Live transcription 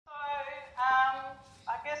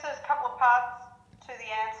parts to the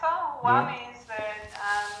answer. One is that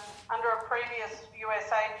under a previous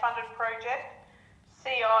USAID-funded project,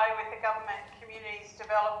 CI with the government communities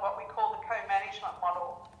developed what we call the co-management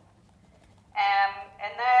model.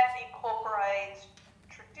 And that incorporates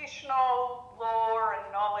traditional law and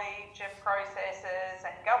knowledge and processes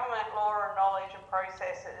and government law and knowledge and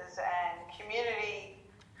processes and community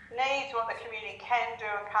needs, what the community can do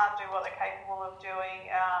and can't do, what they're capable of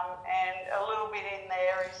doing, and a little bit in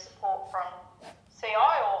there is support from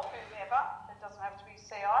CI or whomever. It doesn't have to be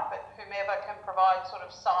CI, but whomever can provide sort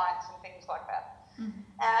of science and things like that.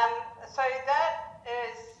 So that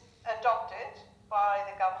is adopted by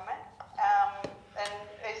the government and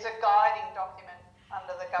is a guiding document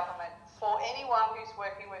under the government for anyone who's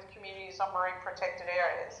working with communities on marine protected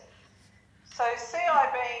areas. So CI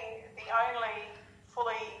being the only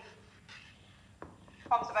fully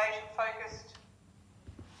conservation-focused,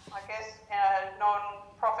 I guess,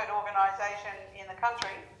 non-profit organisation in the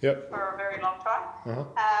country for a very long time.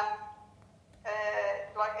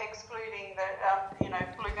 Like excluding the,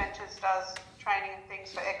 Blue Ventures does training and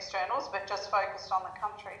things for externals, but just focused on the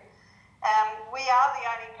country. We are the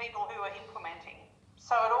only people who are implementing.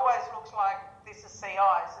 So it always looks like this is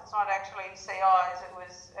CI's. It's not actually CI's, it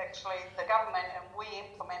was actually the government, and we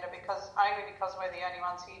implement it only because we're the only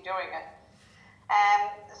ones here doing it.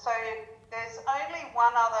 So there's only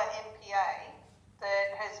one other MPA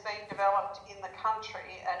that has been developed in the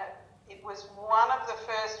country, and it was one of the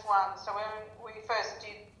first ones. So when we first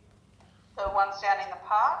did the ones down in the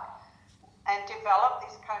park and developed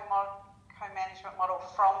this co-management model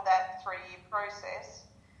from that 3-year process,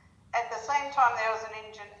 at the same time there was an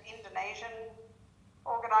Indonesian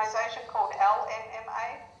organisation called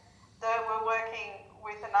LMMA that were working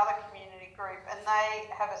with another community group, and they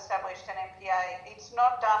have established an MPA. It's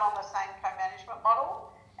not done on the same co-management model,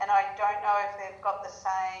 and I don't know if they've got the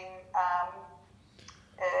same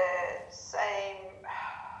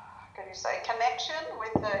connection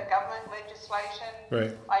with the government legislation.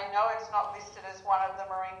 Right. I know it's not listed as one of the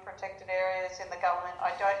marine protected areas in the government.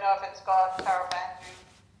 I don't know if it's got Tarabandu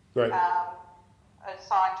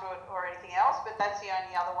assigned to it or anything else, but that's the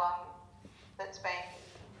only other one that's been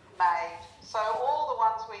made. So all the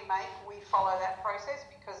ones we make, we follow that process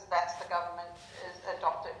because that's the government is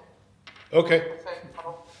adopted. Okay.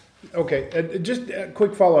 Okay, and just a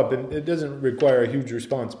quick follow-up, and it doesn't require a huge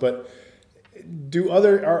response, but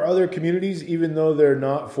are other communities, even though they're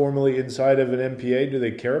not formally inside of an MPA, do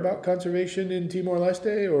they care about conservation in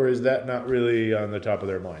Timor-Leste, or is that not really on the top of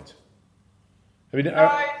their minds? I mean, the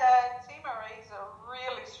Timorese are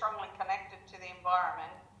really strongly connected to the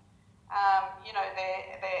environment.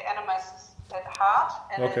 They're animists at heart,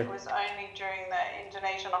 and it was only during the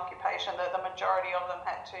Indonesian occupation that the majority of them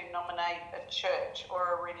had to nominate a church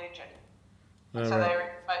or a religion. So they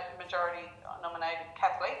were majority nominated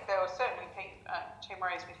Catholic. There were certainly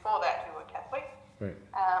Timorese before that who were Catholic,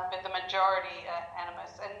 but the majority are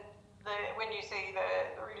animists. And when you see the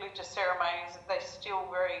religious ceremonies, they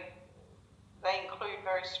include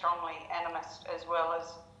very strongly animist as well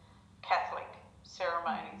as Catholic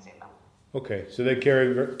ceremonies in them. Okay, so they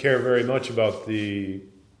care very much about the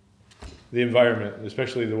environment,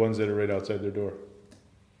 especially the ones that are right outside their door.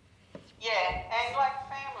 Yeah, and like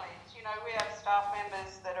families, we have staff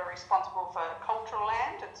members that are responsible for cultural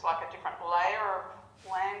land. It's like a different layer of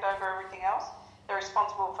land over everything else. They're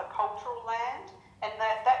responsible for cultural land, and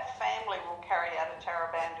that family will carry out a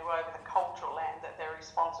Tarabandu over the cultural land that they're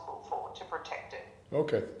responsible for to protect it.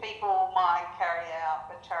 Okay. People might carry out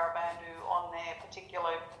a Tarabandu on their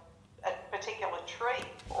particular tree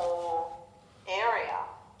or area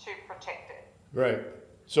to protect it. Right.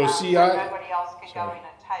 So CI. So nobody else can go in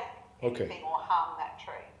and take anything or harm that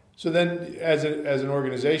tree. So then, as an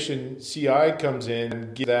organization, CI comes in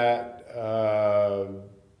and gives that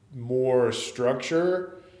more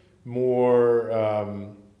structure, more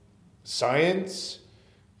science,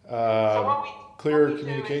 clearer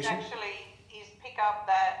communication. Is pick up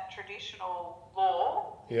that traditional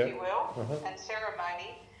law, if you will, and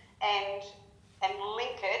ceremony, and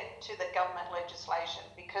link it to the government legislation,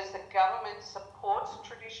 because the government supports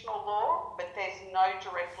traditional law, but there's no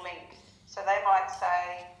direct link. So they might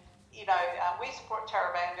say, we support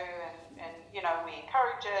Tarabandu and we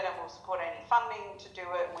encourage it and we'll support any funding to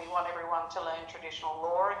do it, and we want everyone to learn traditional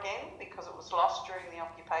law again because it was lost during the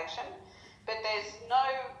occupation. But there's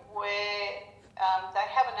nowhere, they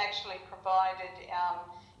haven't actually provided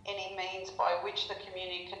any means by which the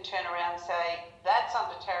community can turn around and say, that's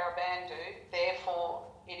under Tarabandu, therefore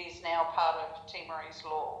it is now part of Timorese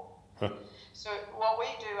law. So what we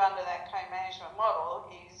do under that co-management model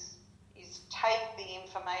is communities take the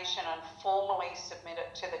information and formally submit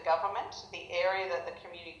it to the government, the area that the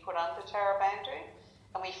community put under Tarabandoo,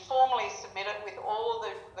 and we formally submit it with all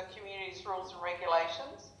the community's rules and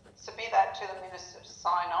regulations, submit that to the minister to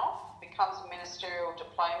sign off, becomes a ministerial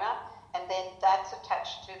diploma, and then that's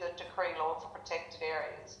attached to the decree law for protected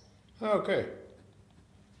areas. Okay.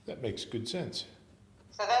 That makes good sense.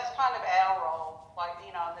 So that's kind of our role, like,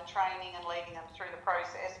 the training and leading them through the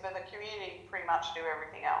process, but the community pretty much do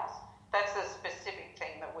everything else. That's the specific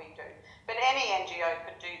thing that we do. But any NGO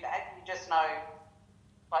could do that. You just know,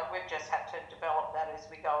 like, we've just had to develop that as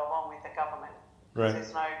we go along with the government. Right.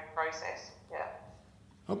 There's no process. Yeah.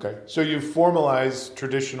 Okay. So you formalize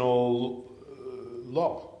traditional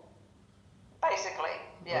law? Basically,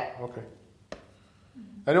 yeah. Oh, okay.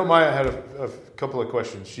 I know Maya had a couple of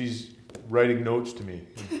questions. She's writing notes to me.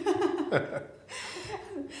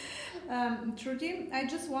 Trudiann, I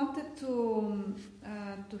just wanted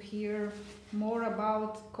to hear more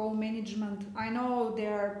about co-management. I know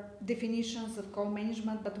there are definitions of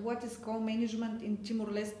co-management, but what is co-management in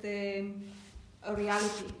Timor-Leste a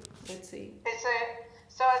reality, let's say?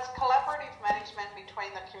 It's collaborative management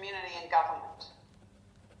between the community and government.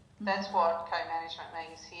 That's what co-management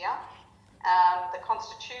means here. The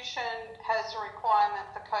Constitution has a requirement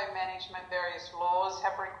for co-management, various laws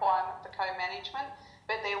have a requirement for co-management,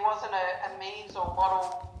 but there wasn't a means or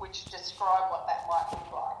model which described what that might look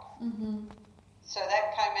like. Mm-hmm. So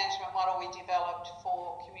that co-management model we developed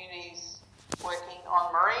for communities working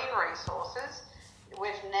on marine resources.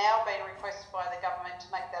 We've now been requested by the government to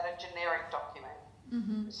make that a generic document.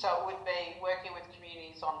 Mm-hmm. So it would be working with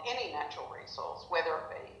communities on any natural resource, whether it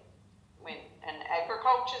be in an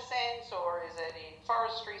agriculture sense, or is it in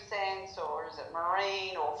forestry sense, or is it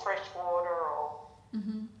marine or freshwater, or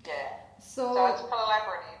So it's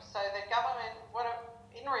collaborative. So the government,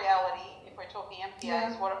 in reality, if we're talking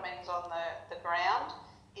MPAs, what it means on the ground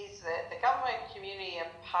is that the government and community are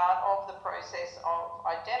part of the process of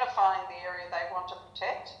identifying the area they want to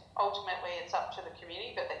protect. Ultimately, it's up to the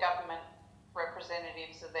community, but the government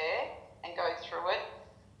representatives are there and go through it.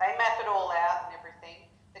 They map it all out and everything.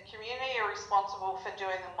 The community are responsible for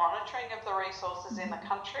doing the monitoring of the resources in the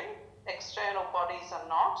country. External bodies are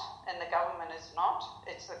not, and the government is not.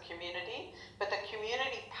 It's the community. But the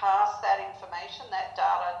community pass that information, that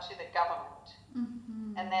data, to the government.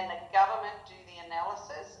 Mm-hmm. And then the government do the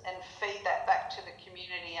analysis and feed that back to the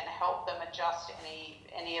community and help them adjust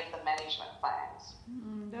any of the management plans.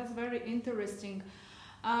 That's very interesting.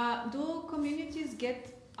 Do communities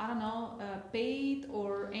get paid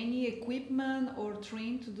or any equipment or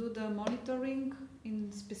trained to do the monitoring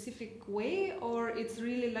in specific way, or it's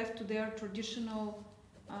really left to their traditional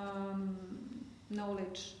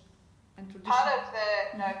knowledge and tradition? Part of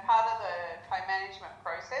the co-management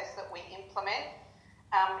process that we implement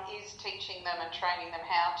is teaching them and training them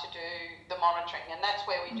how to do the monitoring, and that's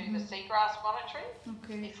where we do the seagrass monitoring.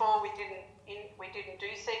 Okay. Before we didn't do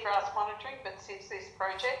seagrass monitoring, but since this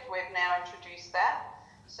project we've now introduced that.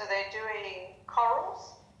 So they're doing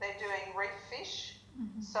corals, they're doing reef fish.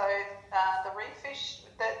 Mm-hmm. So the reef fish,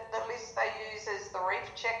 the list they use is the reef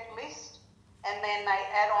check list, and then they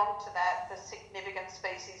add on to that the significant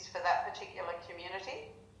species for that particular community.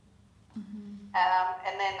 Mm-hmm.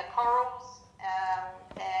 And then the corals,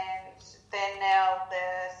 and then now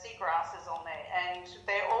the seagrass is on there. And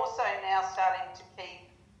they're also now starting to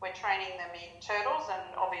we're training them in turtles,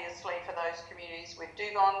 and obviously for those communities with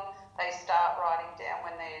dugong, they start writing down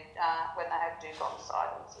when they have dugong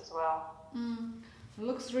sightings as well.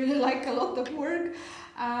 Looks really like a lot of work.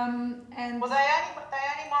 And well, they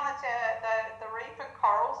only monitor the reef and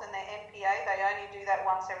corals and the MPA. They only do that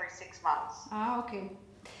once every 6 months. Okay.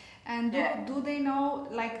 And do they know,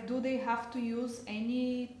 do they have to use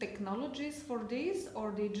any technologies for this,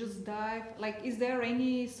 or they just dive? Is there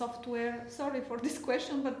any software? Sorry for this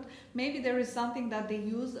question, but maybe there is something that they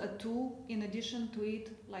use, a tool in addition to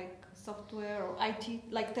it, like software or IT,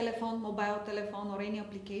 like mobile telephone or any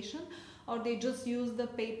application, or they just use the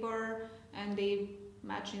paper and they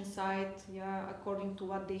match inside, according to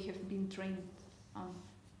what they have been trained on.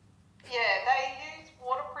 Yeah, they use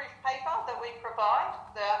waterproof paper that we provide,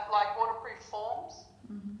 waterproof forms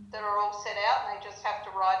that are all set out, and they just have to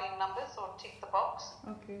write in numbers or tick the box.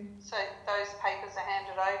 Okay. So those papers are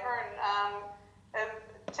handed over, and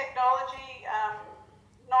technology,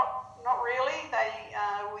 not really. They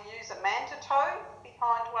will use a manta tow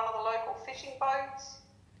behind one of the local fishing boats.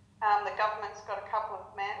 The government's got a couple of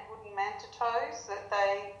wooden manta tows that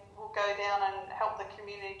they will go down and help the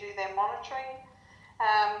community do their monitoring.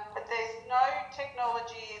 But there's no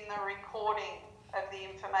technology in the recording of the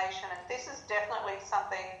information, and this is definitely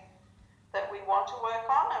something that we want to work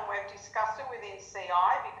on, and we've discussed it within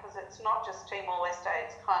CI because it's not just Timor-Leste,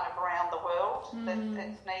 it's kind of around the world that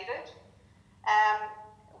it's needed.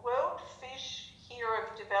 World Fish here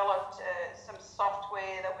have developed some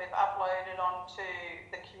software that we've uploaded onto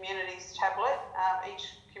the community's tablet.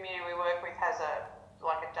 Each community we work with has a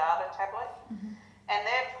data tablet, and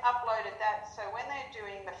they've uploaded that. So when they're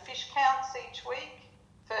doing the fish counts each week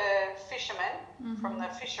for fishermen from the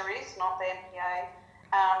fisheries, not the MPA,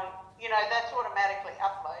 that's automatically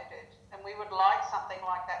uploaded. And we would like something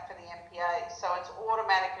like that for the MPA. So it's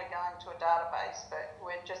automatically going to a database, but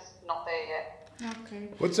we're just not there yet. Okay.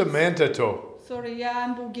 What's a mantato? Sorry,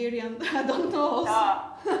 I'm Bulgarian. I don't know.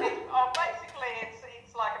 Basically,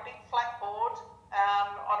 it's like a big flat board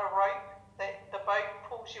on a rope that the boat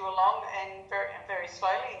pulls you along, and very, very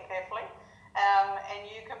slowly and carefully. And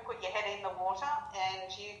you can put your head in the water,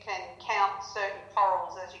 and you can count certain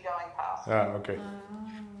corals as you're going past. Okay.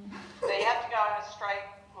 So you have to go in a straight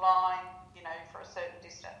line, for a certain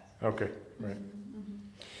distance. Okay, right.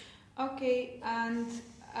 Okay, and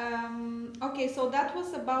so that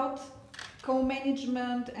was about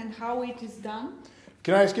co-management and how it is done.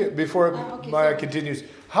 Can I ask you, before Maya continues,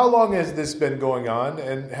 how long has this been going on,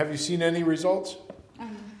 and have you seen any results?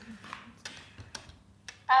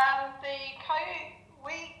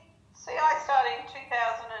 CI started in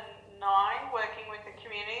 2009 working with the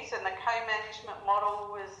communities, and the co-management model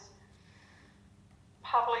was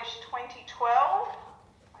published 2012.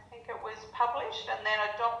 I think it was published, and then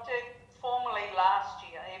adopted formally last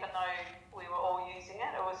year, even though we were all using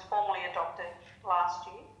it. It was formally adopted last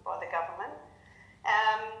year by the government.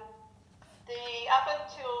 Up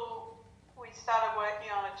until we started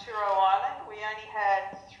working on Aturo Island, we only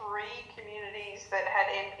had 3 communities that had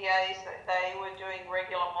MPAs that they were doing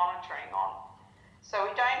regular monitoring on. So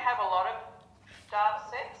we don't have a lot of data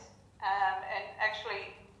sets, and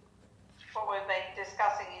actually what we've been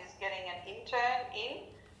discussing is getting an intern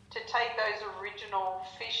in to take those original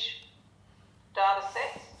fish data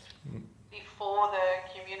sets before the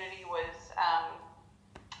community was,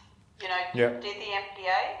 did the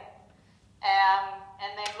MPA.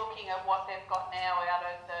 And then looking at what they've got now out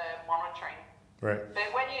of the monitoring. Right. But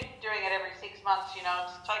when you're doing it every 6 months, it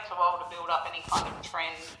takes a while to build up any kind of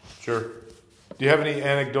trend. Sure. Do you have any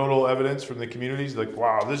anecdotal evidence from the communities? Like,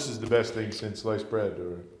 wow, this is the best thing since sliced bread?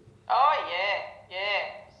 Or... Oh, yeah.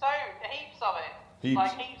 So heaps of it.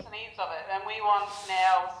 Heaps and heaps of it. And we want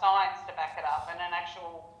now science to back it up and an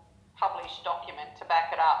actual published document to back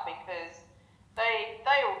it up, because they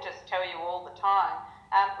will just tell you all the time.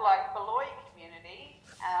 Like Beloy community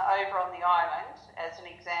over on the island, as an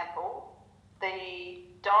example, the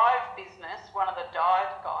dive business, one of the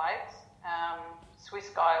dive guides, Swiss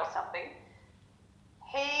guy or something,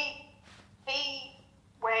 he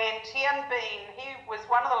was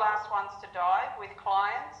one of the last ones to dive with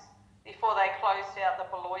clients before they closed out the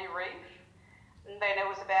Beloy reef. And then it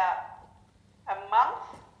was about a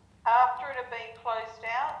month after it had been closed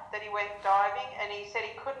out that he went diving, and he said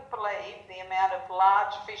he couldn't believe the amount of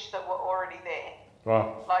large fish that were already there.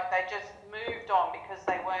 Wow. Like they just moved on because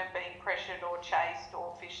they weren't being pressured or chased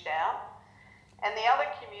or fished out. And the other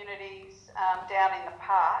communities down in the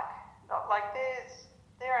park, like their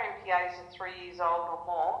MPAs are 3 years old or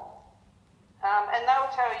more, and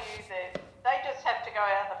they'll tell you that they just have to go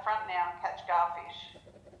out the front now and catch garfish.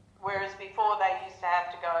 Whereas before they used to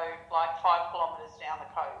have to go like 5 kilometres down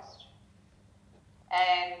the coast.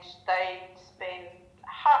 And they spend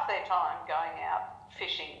half their time going out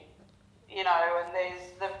fishing, and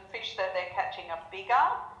there's the fish that they're catching are bigger,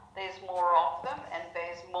 there's more of them, and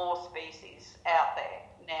there's more species out there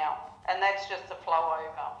now. And that's just a flow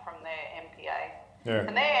over from their MPA. Yeah.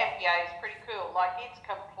 And their MPA is pretty cool, like it's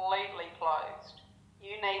completely closed.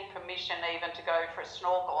 You need permission even to go for a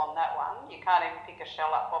snorkel on that one. You can't even pick a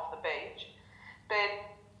shell up off the beach.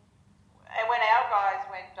 And when our guys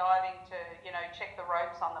went diving to, check the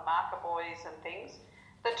ropes on the marker buoys and things,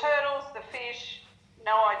 the turtles, the fish,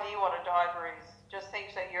 no idea what a diver is. Just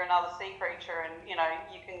thinks that you're another sea creature, and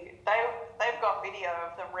they've got video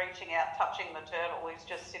of them reaching out, touching the turtle who's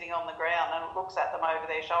just sitting on the ground, and it looks at them over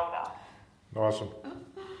their shoulder. Awesome.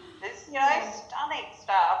 It's stunning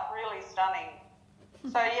stuff, really stunning.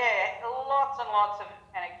 So yeah, lots and lots of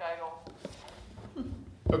anecdotal.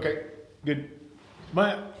 Okay, good.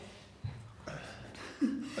 Maya.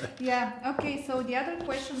 Yeah. Okay. So the other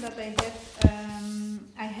question that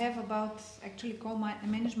I have about actually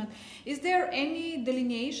co-management, is there any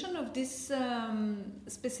delineation of these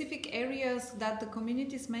specific areas that the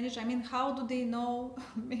communities manage? I mean, how do they know?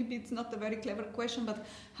 Maybe it's not a very clever question, but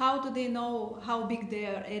how do they know how big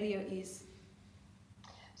their area is?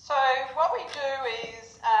 So what we do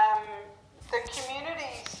is the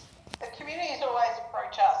communities always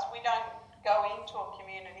approach us. We don't go into a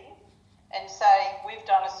community and say, we've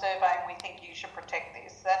done a survey and we think you should protect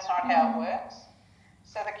this. That's not how it works.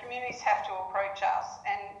 So the communities have to approach us,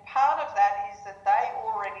 and part of that is that they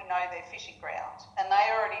already know their fishing ground and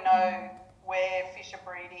they already know where fish are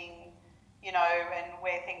breeding, you know, and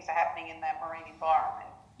where things are happening in that marine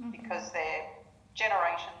environment because they're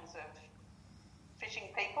generations of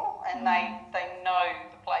fishing people and they know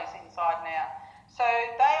the place inside and out. So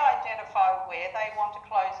they identify where they want to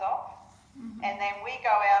close off and then we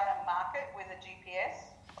go out and mark it with a GPS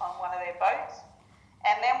on one of their boats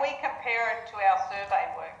and then we compare it to our survey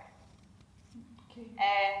work. Okay.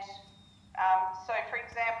 And so, for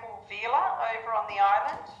example, Vila over on the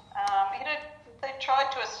island, they tried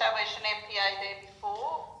to establish an MPA there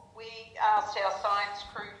before. We asked our science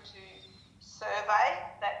crew to survey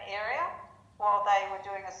that area while they were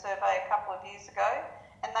doing a survey a couple of years ago,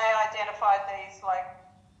 and they identified these like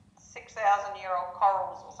 6,000-year-old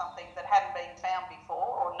corals or something that hadn't been found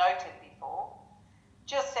before or noted before,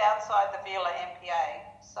 just outside the Vila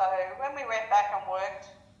MPA. So when we went back and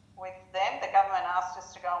worked with them, the government asked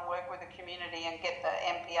us to go and work with the community and get the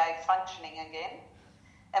MPA functioning again.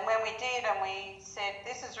 And when we did and we said,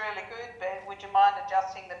 this is really good, but would you mind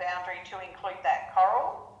adjusting the boundary to include that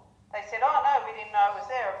coral? They said, oh no, we didn't know it was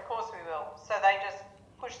there. Of course we will. So they just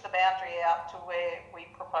pushed the boundary out to where we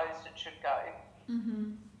proposed it should go.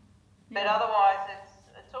 But otherwise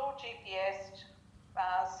it's all GPS'd.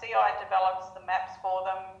 CI develops the maps for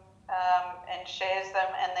them and shares them,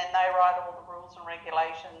 and then they write all the rules and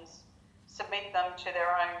regulations, submit them to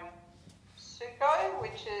their own SUCO,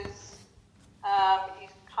 which is you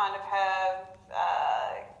kind of have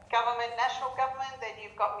government, national government, then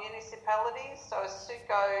you've got municipalities, so a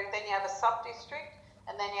SUCO, then you have a sub-district,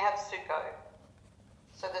 and then you have SUCO.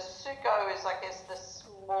 So the SUCO is, I guess, the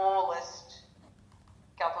smallest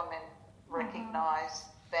government recognised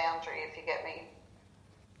boundary, if you get me.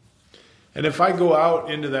 And if I go out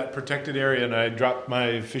into that protected area and I drop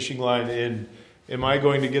my fishing line in, am I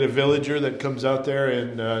going to get a villager that comes out there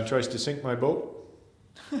and tries to sink my boat?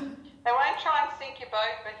 They won't try and sink your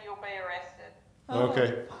boat, but you'll be arrested.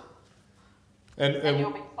 Okay. And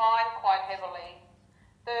you'll be fined quite heavily.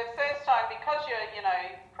 The first time, because you're, you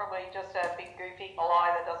know, probably just a big goofy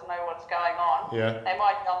Malay that doesn't know what's going on, they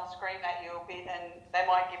might yell and scream at you a bit and they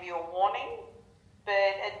might give you a warning.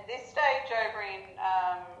 But at this stage over in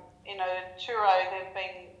Truro, they've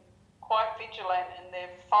been quite vigilant and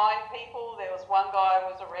they've fined people. There was one guy who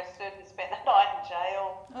was arrested and spent the night in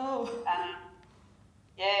jail.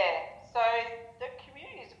 So the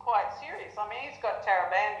communities are quite serious. I mean, he's got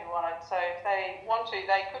Tarabandu on it, so if they want to,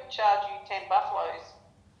 they could charge you 10 buffaloes.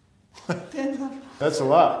 That's a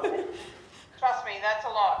lot. Trust me, that's a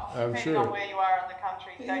lot. I'm depending sure. on where you are in the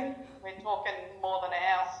country. We're talking more than a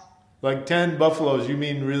house. Like 10 buffaloes, you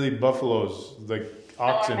mean really buffaloes, like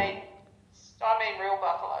oxen? No, I mean real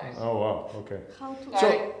buffaloes. Oh, wow, okay. So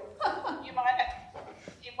you might have,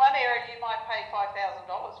 in one area you might pay $5,000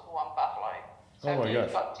 for one buffalo. So oh my if gosh.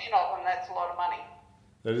 you've got 10 of them, that's a lot of money.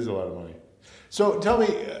 That is a lot of money. So tell me,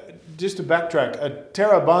 just to backtrack, a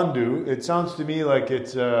Tarabandu, it sounds to me like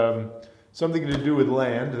it's something to do with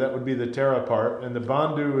land. That would be the Tara part. And the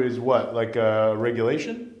Bandu is what, like a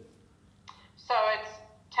regulation? So it's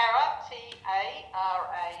Tara,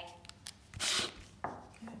 T-A-R-A.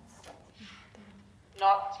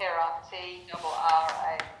 Not Terra,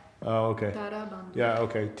 T-R-R-A. Oh, okay. Tarabandu. Yeah,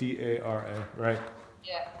 okay, T-A-R-A, right.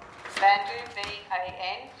 Yeah. Bandu,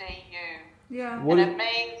 B-A-N-D-U. Yeah. What and it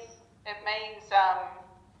means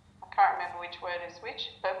I can't remember which word is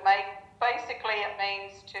which, but basically it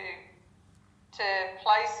means to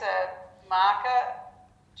place a marker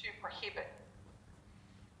to prohibit.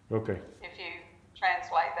 Okay. If you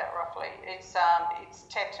translate that roughly, it's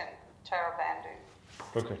Teton, Tarabandu.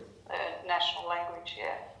 Okay. The national language,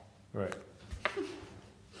 yeah. Right.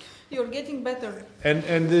 You're getting better.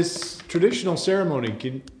 And this traditional ceremony,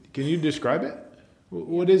 can you describe it?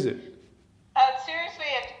 What is it? Seriously,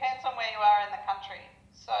 it depends on where you are in the country.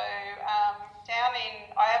 So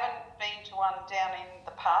I haven't been to one down in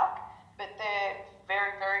the park, but they're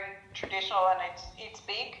very, very traditional and it's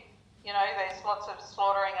big. You know, there's lots of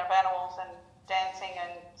slaughtering of animals and dancing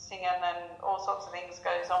and singing and all sorts of things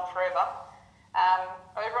goes on forever.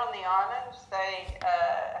 Over on the island, they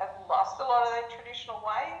have lost a lot of their traditional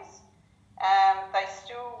ways. They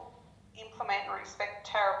still implement and respect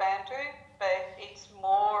Tarabandu, but it's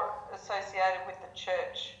more associated with the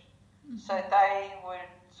church. So they would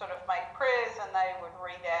sort of make prayers and they would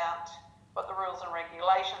read out what the rules and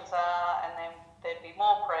regulations are, and then there'd be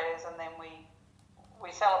more prayers, and then we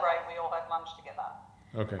celebrate, we all have lunch together.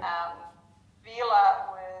 Okay.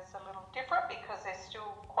 Vila was a little different because they're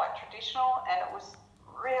still quite traditional, and it was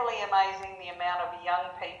really amazing the amount of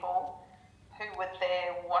young people who were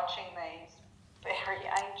there watching these very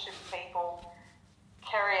ancient people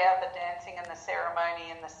carry out the dancing and the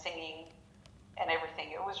ceremony and the singing and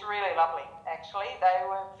everything. It was really lovely, actually. They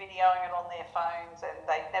were videoing it on their phones, and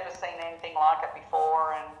they'd never seen anything like it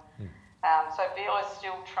before, and so Vila's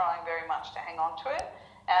still trying very much to hang on to it.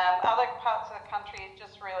 Other parts of the country, it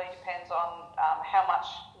just really depends on how much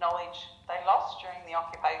knowledge they lost during the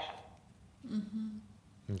occupation.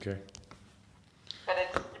 Mm-hmm. Okay. But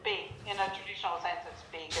it's big. In a traditional sense, it's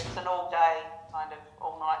big. It's an all-day kind of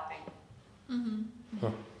all-night thing. Mm-hmm.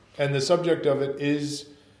 Huh. And the subject of it is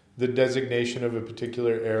the designation of a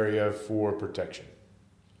particular area for protection.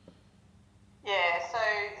 Yeah, so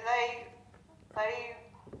they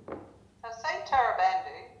say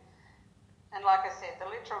Tarabandu, and like I said, the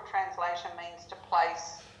literal translation means to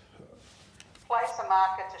place a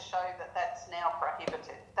marker to show that that's now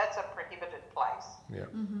prohibited. That's a prohibited place. Yeah.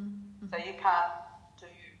 Mm-hmm. So you can't do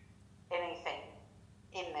anything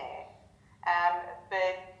in there.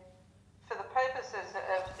 But for the purposes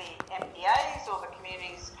of the MPAs or the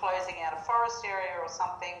communities closing out a forest area or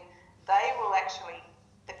something, they will actually,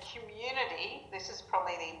 the community, this is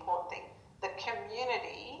probably the important thing, the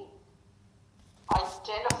community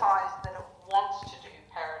identifies that it wants to do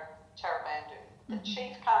Tarabandu. The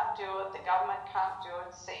chief can't do it, the government can't do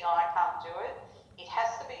it, CI can't do it. It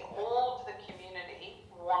has to be all of the community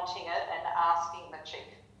wanting it and asking the chief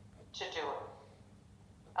to do it.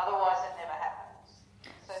 Otherwise it never happens.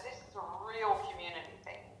 So this is a real community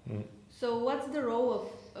thing. So what's the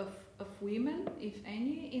role of women, if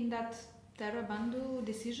any, in that Tarabandu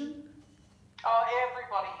decision? Oh,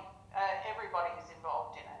 everybody is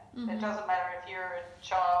involved in it. Mm-hmm. It doesn't matter if you're a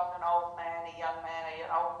child, an old man, a young man,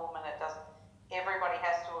 an old woman, it doesn't. Everybody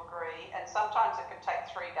has to agree, and sometimes it can take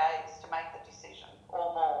 3 days to make the decision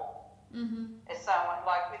or more. Mm-hmm. It's someone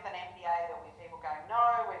like with an MPA, there'll be people going,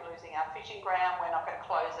 no, we're losing our fishing ground, we're not going to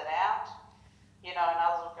close it out, and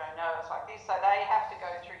others will go, no, it's like this. So they have to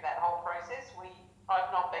go through that whole process.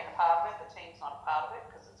 I've not been a part of it, the team's not a part of it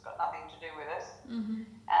because it's got nothing to do with us. Mm-hmm.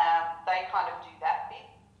 They kind of do that bit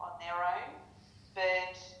on their own,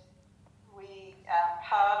 but we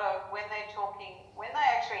part of when they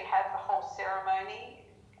actually have the whole ceremony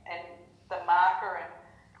and the marker and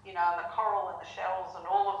and the coral and the shells and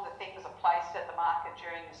all of the things are placed at the marker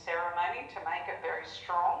during the ceremony to make it very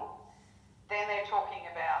strong, then they're talking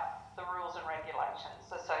about the rules and regulations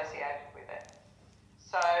associated with it.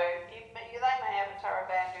 So they may have a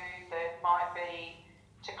Tarabandu that might be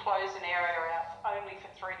to close an area out only for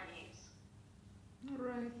 3 years.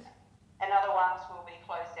 Right. And other ones will be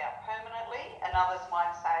closed out permanently, and others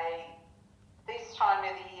might say this time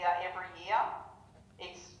of the year, every year,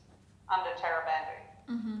 it's under Tarabandu.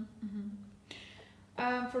 Mm-hmm,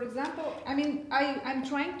 mm-hmm. For example, I'm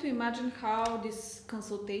trying to imagine how this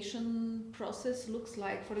consultation process looks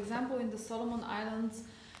like. For example, in the Solomon Islands,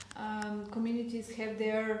 communities have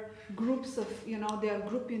their groups of, they are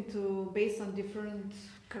grouped into based on different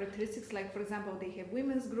characteristics. Like, for example, they have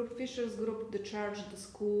women's group, fishers group, the church, the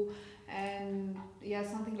school, and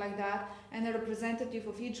something like that. And a representative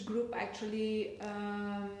of each group actually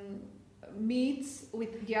meets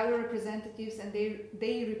with the other representatives, and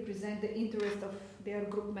they represent the interest of their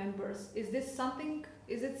group members. Is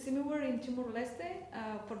it similar in Timor-Leste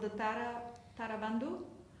for the Tarabandu?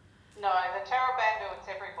 No, the Tarabandu, it's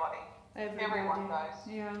everybody. Everyone goes.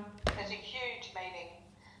 Yeah. It's a huge meeting.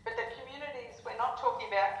 But the communities, we're not talking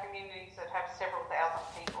about communities that have several thousand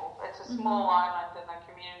people. It's a small island and the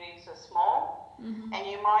communities are small. Mm-hmm. And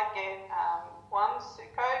you might get one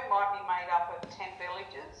suko might be made up of 10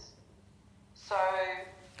 villages. So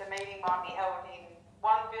the meeting might be held in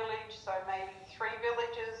one village, so maybe 3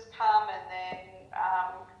 villages come, and then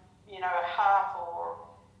half or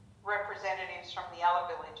representatives from the other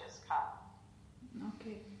villages come.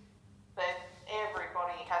 Okay. But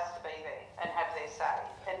everybody has to be there and have their say,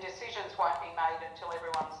 and decisions won't be made until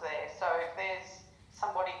everyone's there. So if there's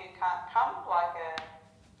somebody who can't come,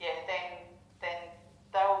 then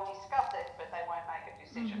they'll discuss it, but they won't make a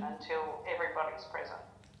decision until everybody's present.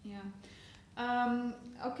 Yeah.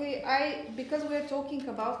 Okay. Because we're talking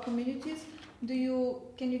about communities,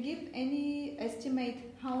 can you give any estimate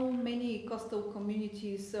how many coastal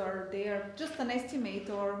communities are there? Just an estimate,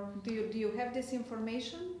 or do you have this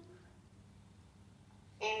information?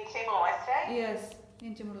 In Timor-Leste? Yes,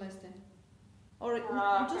 in Timor-Leste. Or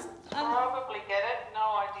just probably get it. No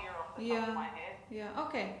idea off the top of my head. Yeah.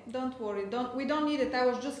 Okay. Don't worry. We don't need it. I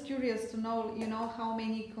was just curious to know, how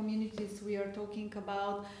many communities we are talking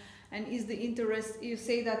about. And is the interest, you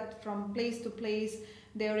say that from place to place,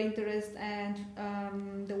 their interest and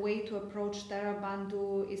the way to approach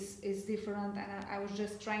Tarabandu is different, and I was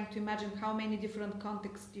just trying to imagine how many different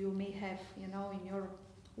contexts you may have, in your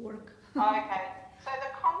work. Okay, so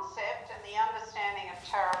the concept and the understanding of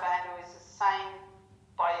Tarabandu is the same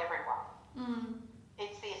by everyone. Mm.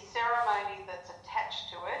 It's the ceremony that's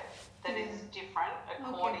attached to it that is different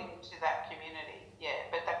according to that community.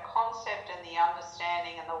 Yeah, but the concept and the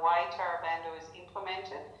understanding and the way Tarabandu is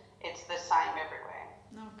implemented, it's the same everywhere.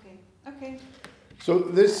 Okay. So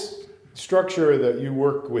this structure that you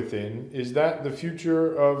work within, is that the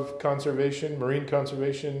future of conservation, marine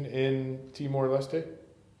conservation in Timor-Leste?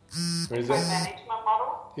 Or is that management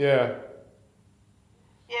model? Yeah.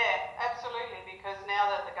 Yeah, absolutely, because now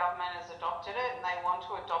that the government has adopted it and they want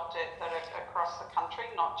to adopt it across the country,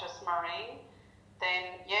 not just marine,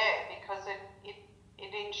 then because it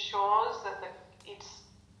ensures that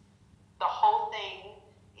the whole thing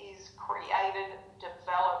is created,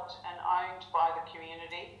 developed and owned by the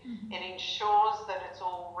community. Mm-hmm. It ensures that it's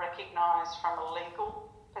all recognised from a legal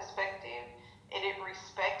perspective. It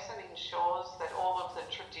respects and ensures that all of the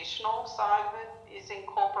traditional side of it is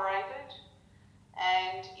incorporated,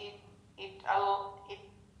 and it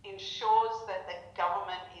ensures that the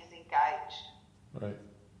government is engaged. Right.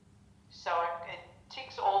 So it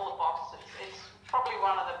ticks all the boxes. It's probably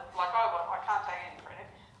one of the, I can't take any credit,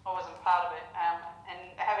 I wasn't part of it, and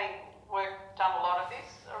having done a lot of this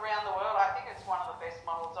around the world, I think it's one of the best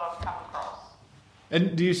models I've come across.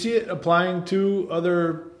 And do you see it applying to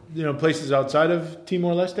other places outside of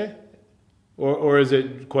Timor-Leste, or is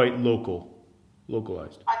it quite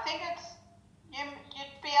localized? I think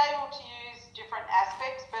you'd be able to use different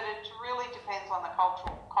aspects, but it really depends on the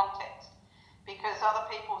cultural context, because other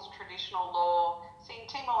people's traditional law. See, in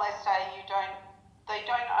Timor-Leste, they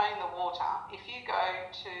don't own the water. If you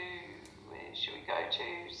go to, where should we go to?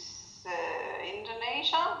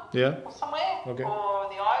 Indonesia, or somewhere, or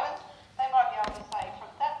the islands, they might be able to say, from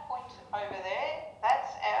that point over there,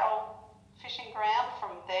 that's our fishing ground.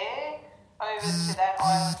 From there over to that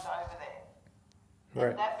island over there, right.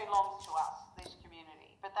 and that belongs to us.